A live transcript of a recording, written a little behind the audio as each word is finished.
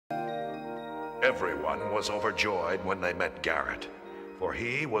Everyone was overjoyed when they met Garrett, for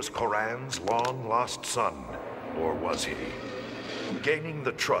he was Coran's long-lost son, or was he? Gaining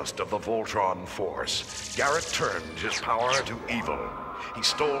the trust of the Voltron force, Garrett turned his power to evil. He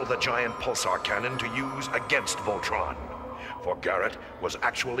stole the giant pulsar cannon to use against Voltron. For Garrett was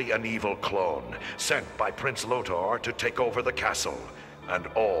actually an evil clone, sent by Prince Lotor to take over the castle, and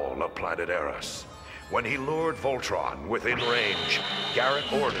all of planet Eris. When he lured Voltron within range,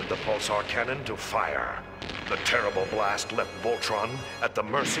 Garrett ordered the pulsar cannon to fire. The terrible blast left Voltron at the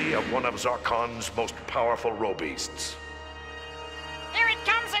mercy of one of Zarkon's most powerful robeasts. Here it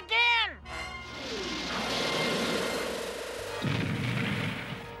comes again!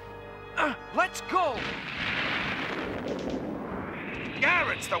 Let's go!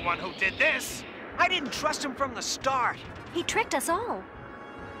 Garrett's the one who did this! I didn't trust him from the start. He tricked us all.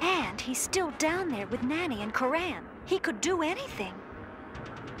 And he's still down there with Nanny and Coran. He could do anything.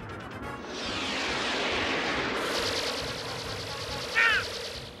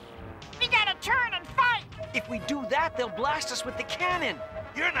 We gotta turn and fight! If we do that, they'll blast us with the cannon.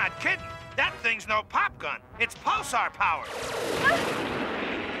 You're not kidding. That thing's no pop gun. It's pulsar powered.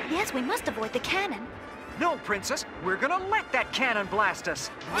 Yes, we must avoid the cannon. No, Princess, we're gonna let that cannon blast us.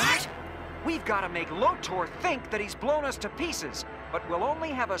 What? We've got to make Lotor think that he's blown us to pieces, but we'll only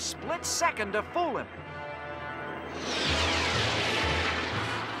have a split second to fool him.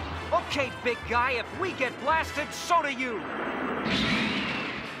 Okay, big guy, if we get blasted, so do you.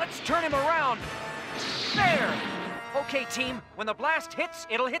 Let's turn him around. There! Okay, team, when the blast hits,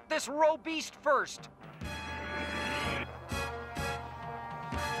 it'll hit this robeast first.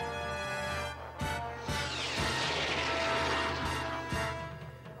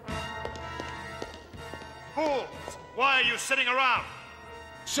 Fools! Why are you sitting around?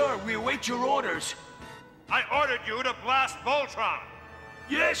 Sir, we await your orders. I ordered you to blast Voltron.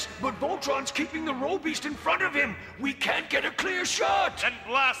 Yes, but Voltron's keeping the robeast in front of him. We can't get a clear shot. Then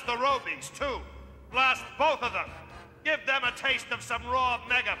blast the robeast, too. Blast both of them. Give them a taste of some raw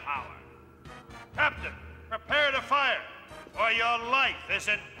mega power. Captain, prepare to fire, or your life is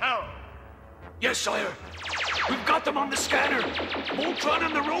in peril. Yes, sire. We've got them on the scanner. Voltron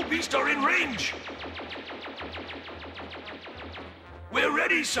and the robeast are in range. We're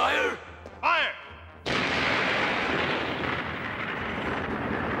ready, sire. Fire!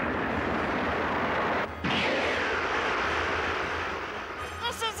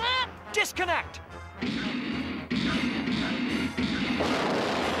 This is it! Disconnect!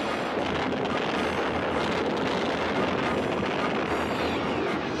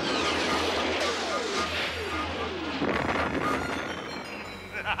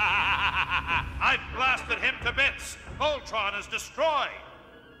 I've blasted him to bits. Voltron is destroyed.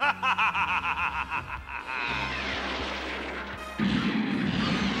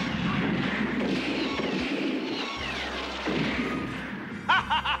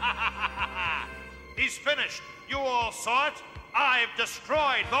 He's finished. You all saw it. I've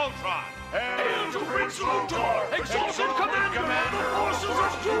destroyed Voltron. Hail to Prince Lotor, exalted commander of the forces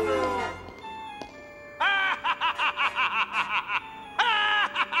of Jupiter!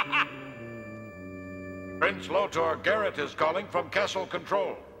 Prince Lotor, Garrett is calling from Castle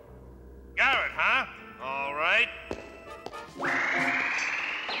Control. Garrett, huh? All right.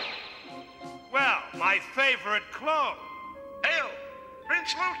 Well, my favorite clone. Hail!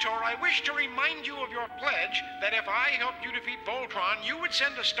 Prince Lotor, I wish to remind you of your pledge that if I helped you defeat Voltron, you would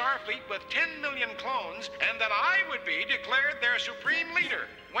send a Starfleet with 10 million clones, and that I would be declared their supreme leader.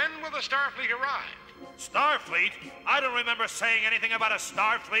 When will the Starfleet arrive? Starfleet? I don't remember saying anything about a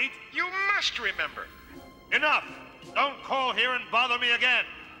Starfleet. You must remember. Enough! Don't call here and bother me again.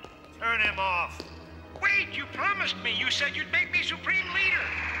 Turn him off. Wait, you promised me. You said you'd make me supreme leader.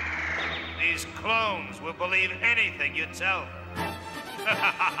 These clones will believe anything you tell them.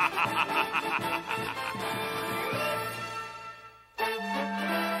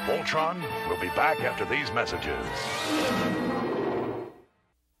 Voltron will be back after these messages.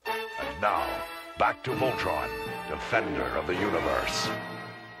 And now, back to Voltron, defender of the universe.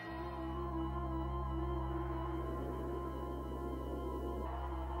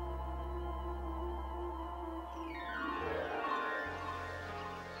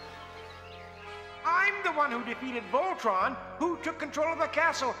 I'm the one who defeated Voltron, who took control of the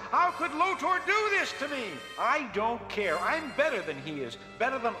castle. How could Lotor do this to me? I don't care. I'm better than he is.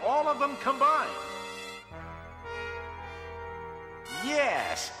 Better than all of them combined.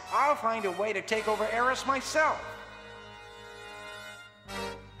 Yes, I'll find a way to take over Eris myself.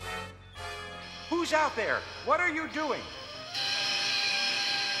 Who's out there? What are you doing?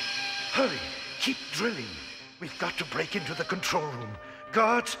 Hurry, keep drilling. We've got to break into the control room.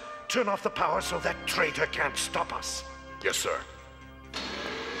 Guards, Turn off the power so that traitor can't stop us. Yes, sir.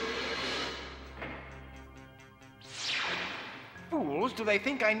 Fools, do they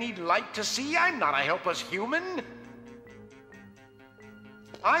think I need light to see? I'm not a helpless human.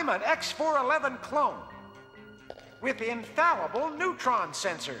 I'm an X411 clone with infallible neutron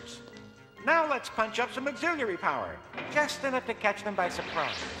sensors. Now let's punch up some auxiliary power, just enough to catch them by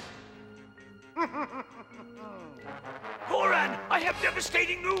surprise. Coran, I have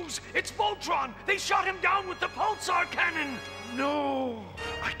devastating news. It's Voltron. They shot him down with the pulsar cannon. No!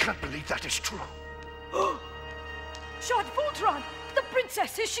 I can't believe that is true. Shot Voltron! The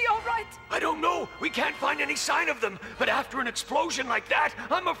princess, is she all right? I don't know. We can't find any sign of them. But after an explosion like that,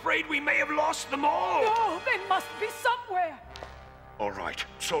 I'm afraid we may have lost them all. No, they must be somewhere. All right,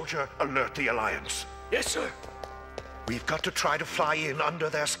 soldier, alert the Alliance. Yes, sir. We've got to try to fly in under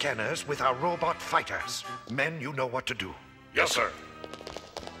their scanners with our robot fighters. Men, you know what to do. Yes, sir.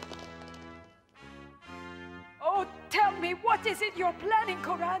 Oh, tell me, what is it you're planning,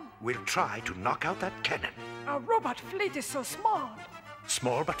 Coran? We'll try to knock out that cannon. Our robot fleet is so small.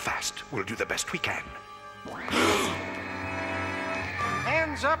 Small but fast. We'll do the best we can.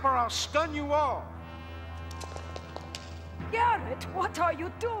 Hands up or I'll stun you all. Garrett, what are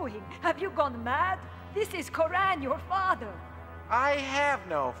you doing? Have you gone mad? This is Coran, your father. I have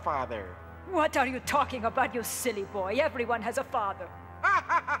no father. What are you talking about, you silly boy? Everyone has a father.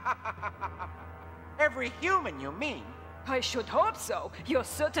 Every human, you mean? I should hope so. You're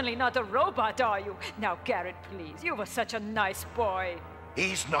certainly not a robot, are you? Now, Garrett, please. You were such a nice boy.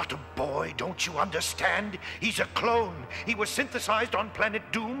 He's not a boy, don't you understand? He's a clone. He was synthesized on planet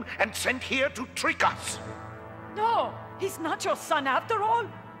Doom and sent here to trick us. No, he's not your son after all.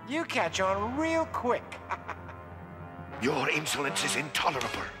 You catch on real quick. Your insolence is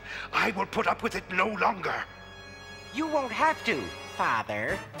intolerable. I will put up with it no longer. You won't have to,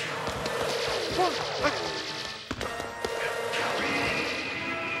 Father.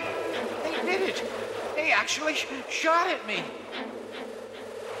 They did it. They actually shot at me.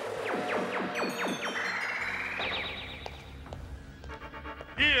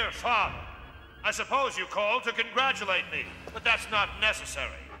 Dear Father, I suppose you called to congratulate me, but that's not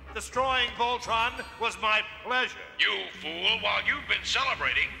necessary. Destroying Voltron was my pleasure. You fool, while you've been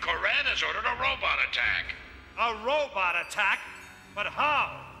celebrating, Coran has ordered a robot attack. A robot attack? But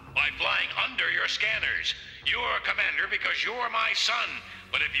how? By flying under your scanners. You're commander because you're my son.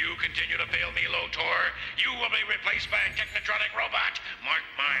 But if you continue to fail me, Lotor, you will be replaced by a technotronic robot. Mark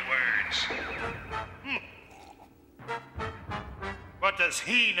my words. What does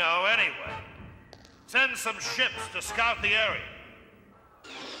he know anyway? Send some ships to scout the area.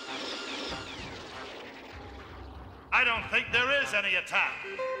 I don't think there is any attack.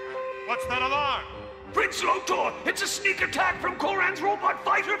 What's that alarm? Prince Lotor, it's a sneak attack from Coran's robot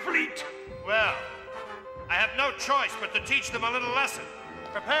fighter fleet. Well, I have no choice but to teach them a little lesson.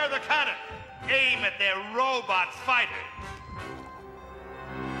 Prepare the cannon. Aim at their robot fighters.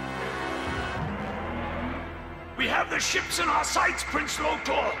 We have the ships in our sights, Prince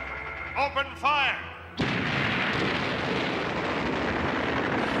Lotor. Open fire.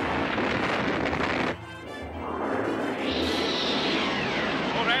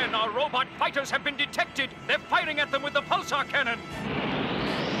 Coran, our robot fighters have been detected. They're firing at them with the pulsar cannon.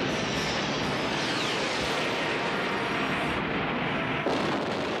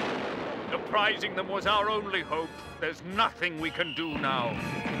 Surprising them was our only hope. There's nothing we can do now.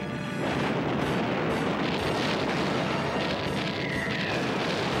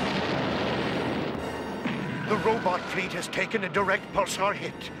 The robot fleet has taken a direct pulsar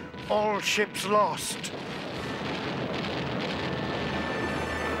hit. All ships lost.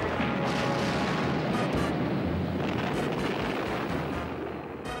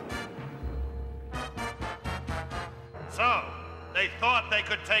 So, they thought they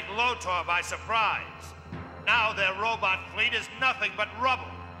could take Lotor by surprise. Now their robot fleet is nothing but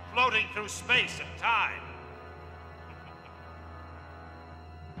rubble, floating through space and time.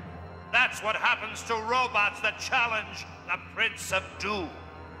 That's what happens to robots that challenge the Prince of Doom.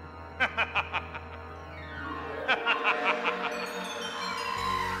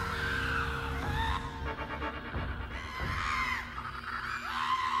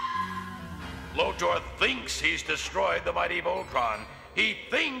 Lotor thinks he's destroyed the mighty Voltron. He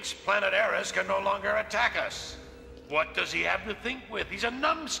thinks planet Eris can no longer attack us. What does he have to think with? He's a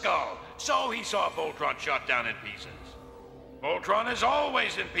numbskull. So he saw Voltron shot down in pieces. Voltron is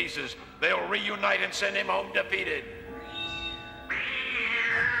always in pieces. They'll reunite and send him home defeated.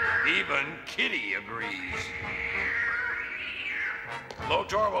 Even Kitty agrees.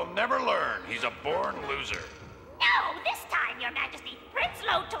 Lotor will never learn. He's a born loser. No, this time, Your Majesty, Prince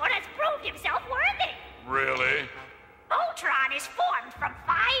Lotor has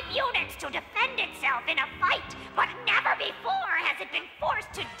to defend itself in a fight, but never before has it been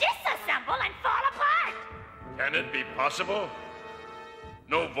forced to disassemble and fall apart. Can it be possible?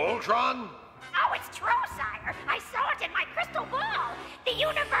 No Voltron? Oh, it's true, sire. I saw it in my crystal ball. The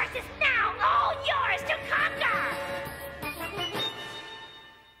universe is now all yours to conquer.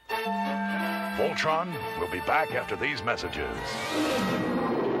 Voltron will be back after these messages.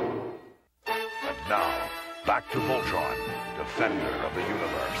 And now, back to Voltron, defender of the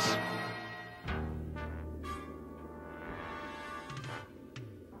universe.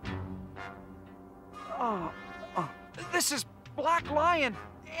 This is Black Lion.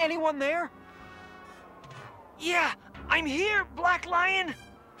 Anyone there? Yeah, I'm here, Black Lion.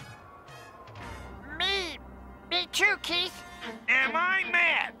 Me too, Keith. Am I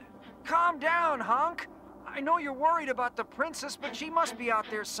mad? Calm down, Hunk. I know you're worried about the princess, but she must be out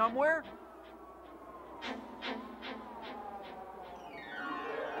there somewhere.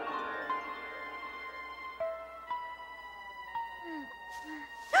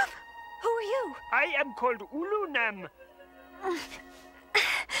 Who are you? I am called Ulunam.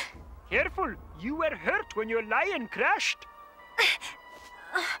 Careful, you were hurt when your lion crashed.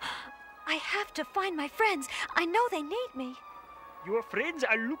 I have to find my friends. I know they need me. Your friends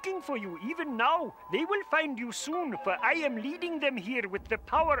are looking for you even now. They will find you soon, for I am leading them here with the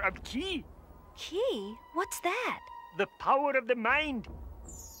power of Ki. Ki? What's that? The power of the mind.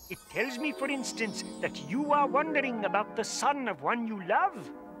 It tells me, for instance, that you are wondering about the son of one you love.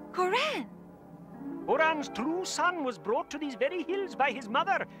 Coran. Coran's true son was brought to these very hills by his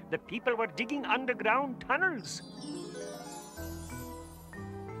mother. The people were digging underground tunnels.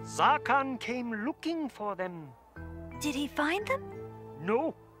 Zarkon came looking for them. Did he find them?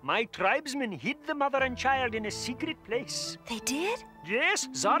 No, my tribesmen hid the mother and child in a secret place. They did? Yes,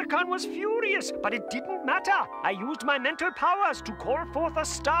 Zarkon was furious, but it didn't matter. I used my mental powers to call forth a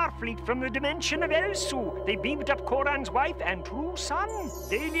star fleet from the dimension of Elsu. They beamed up Coran's wife and true son.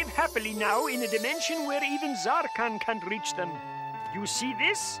 They live happily now in a dimension where even Zarkon can't reach them. You see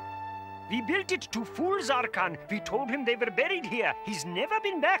this? We built it to fool Zarkon. We told him they were buried here. He's never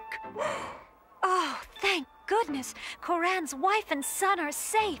been back. Oh, thank goodness. Coran's wife and son are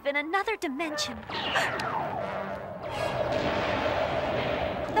safe in another dimension.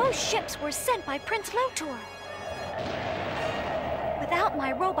 Those ships were sent by Prince Lotor. Without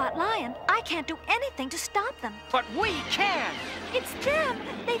my robot lion, I can't do anything to stop them. But we can! It's them!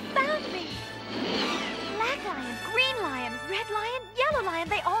 They found me! Black lion, green lion, red lion, yellow lion,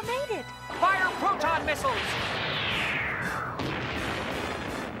 they all made it. Fire proton missiles!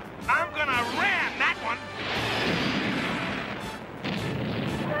 I'm gonna ram that one!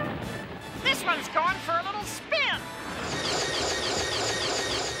 This one's going for a little spin.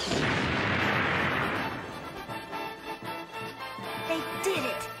 They did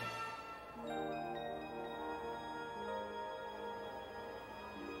it.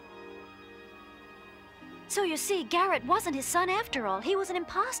 So you see, Garrett wasn't his son after all. He was an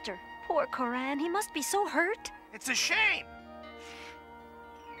imposter. Poor Coran, he must be so hurt. It's a shame!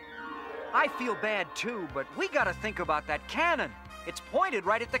 I feel bad too, but we gotta think about that cannon. It's pointed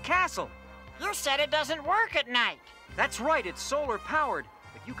right at the castle. You said it doesn't work at night. That's right, it's solar powered.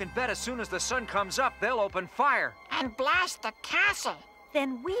 But you can bet as soon as the sun comes up, they'll open fire. And blast the castle.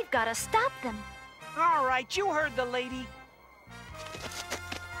 Then we've gotta stop them. All right, you heard the lady.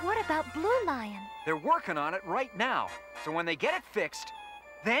 What about Blue Lion? They're working on it right now. So when they get it fixed,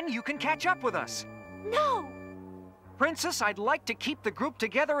 then you can catch up with us. No! Princess, I'd like to keep the group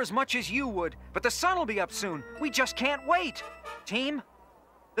together as much as you would, but the sun will be up soon. We just can't wait. Team,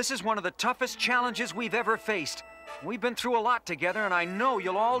 this is one of the toughest challenges we've ever faced. We've been through a lot together, and I know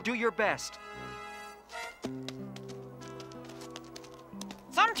you'll all do your best.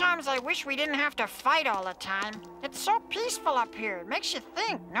 Sometimes I wish we didn't have to fight all the time. It's so peaceful up here. It makes you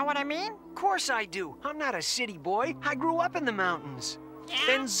think, know what I mean? Of course I do. I'm not a city boy. I grew up in the mountains. Yeah?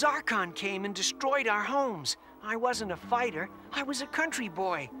 Then Zarkon came and destroyed our homes. I wasn't a fighter. I was a country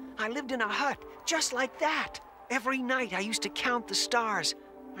boy. I lived in a hut, just like that. Every night I used to count the stars.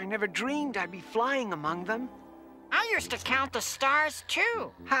 I never dreamed I'd be flying among them. I used to count the stars,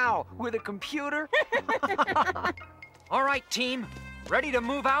 too. How? With a computer? All right, team. Ready to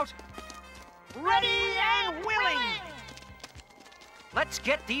move out? Ready and willing! Let's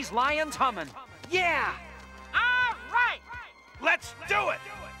get these lions humming. Yeah! All right! Let's do it!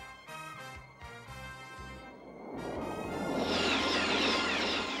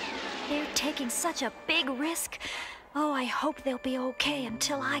 They're taking such a big risk. Oh, I hope they'll be okay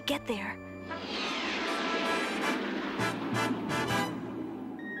until I get there.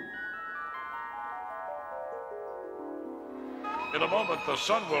 In a moment, the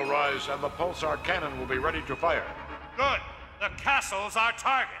sun will rise and the pulsar cannon will be ready to fire. Good. The castle's our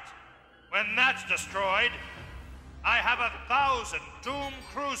target. When that's destroyed, I have 1,000 Doom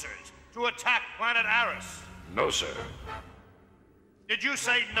cruisers to attack planet Aris. No, sir. Did you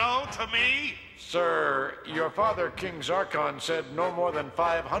say no to me? Sir, your father, King Zarkon, said no more than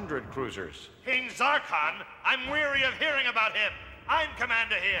 500 cruisers. King Zarkon? I'm weary of hearing about him. I'm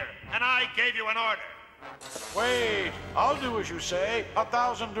commander here, and I gave you an order. Wait, I'll do as you say.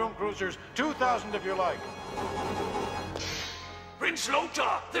 1,000 Doom cruisers, 2,000 if you like. Prince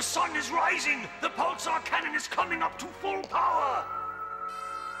Lothar, the sun is rising. The pulsar cannon is coming up to full power.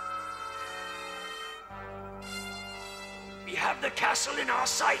 We have the castle in our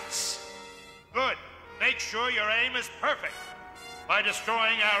sights. Good. Make sure your aim is perfect. By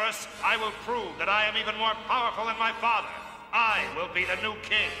destroying Aris, I will prove that I am even more powerful than my father. I will be the new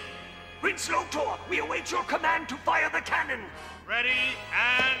king. Prince Lothar, we await your command to fire the cannon. Ready,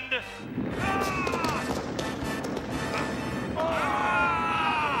 and...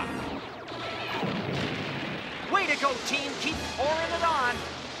 Way to go, team! Keep pouring it on!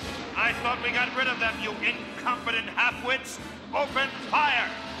 I thought we got rid of them, you incompetent half-wits! Open fire!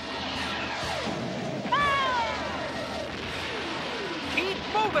 Keep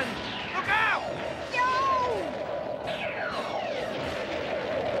moving! Look out!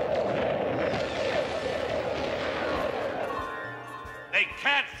 They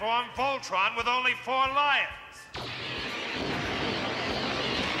can't form Voltron with only 4 lions!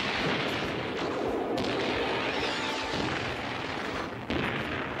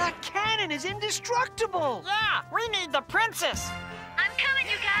 That cannon is indestructible! Yeah, we need the princess. I'm coming,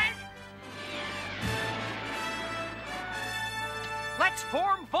 you guys. Let's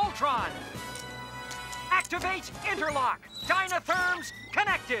form Voltron! Activate interlock! Dynatherms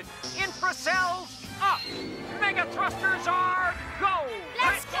connected! Infracells up! Mega thrusters are go!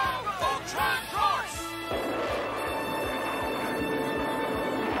 Let's go, Voltron Force!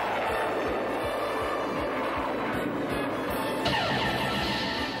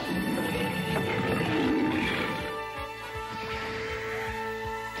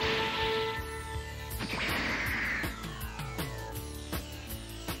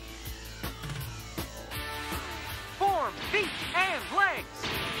 Form feet and legs!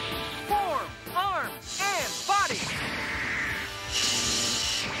 Form arms and body!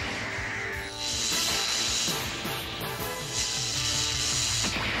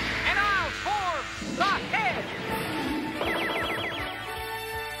 And I'll form the head!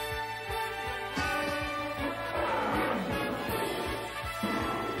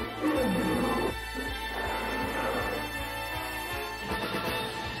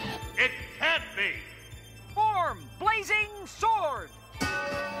 It can't be! Form blazing sword!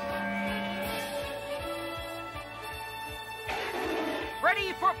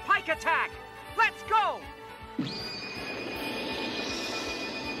 Ready for pike attack! Let's go!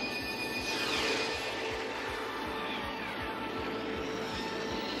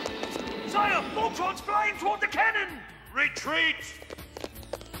 Sire, Voltron's flying toward the cannon! Retreat!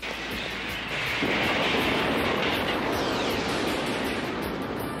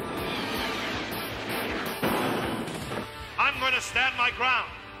 I'm going to stand my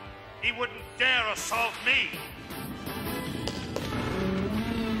ground. He wouldn't dare assault me.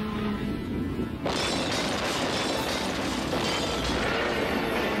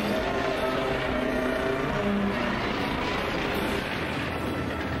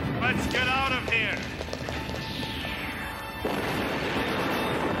 Let's get out of here.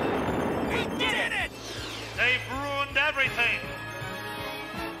 We did it! They've ruined everything.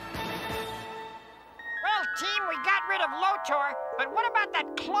 Well, team, we got rid of Lothar, but what about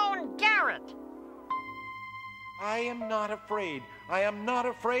that clone Garrett? I am not afraid. I am not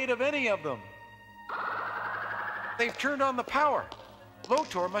afraid of any of them. They've turned on the power.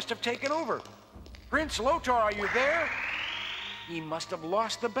 Lothar must have taken over. Prince Lothar, are you there? He must have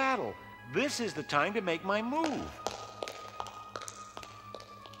lost the battle. This is the time to make my move.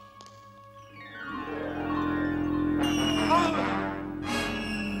 Oh!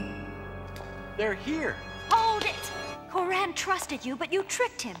 They're here. Hold it! Coran trusted you, but you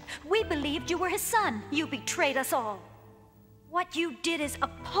tricked him. We believed you were his son. You betrayed us all. What you did is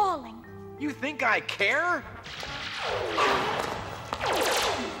appalling. You think I care?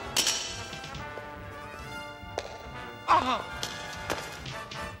 Ah!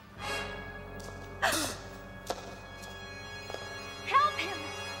 Help him!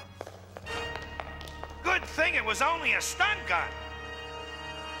 Good thing it was only a stun gun.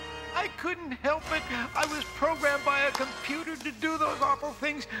 I couldn't help it. I was programmed by a computer to do those awful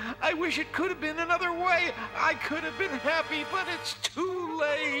things. I wish it could have been another way. I could have been happy, but it's too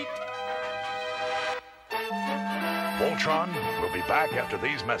late. Voltron will be back after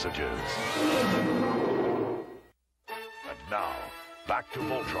these messages. And now, back to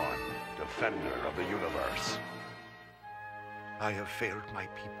Voltron, defender of the universe. I have failed my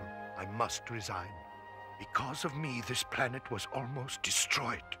people. I must resign. Because of me, this planet was almost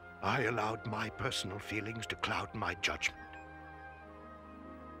destroyed. I allowed my personal feelings to cloud my judgment.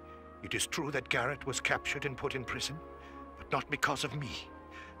 It is true that Garrett was captured and put in prison, but not because of me.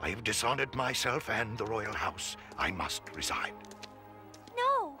 I have dishonored myself and the royal house. I must resign.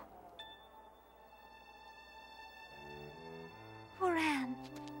 No! Coran.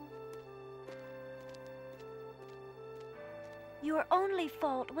 Your only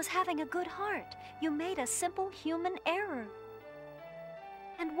fault was having a good heart. You made a simple human error.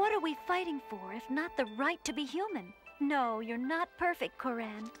 And what are we fighting for if not the right to be human? No, you're not perfect,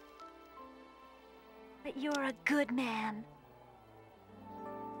 Coran. But you're a good man.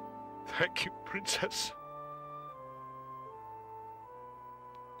 Thank you, Princess.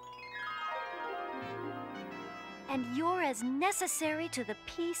 And you're as necessary to the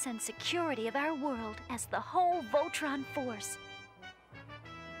peace and security of our world as the whole Voltron force.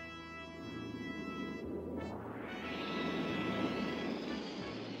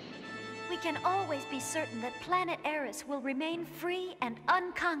 We can always be certain that planet Eris will remain free and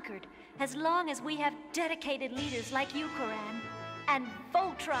unconquered as long as we have dedicated leaders like you, Coran, and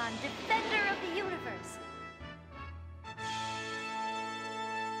Voltron, defender of the universe.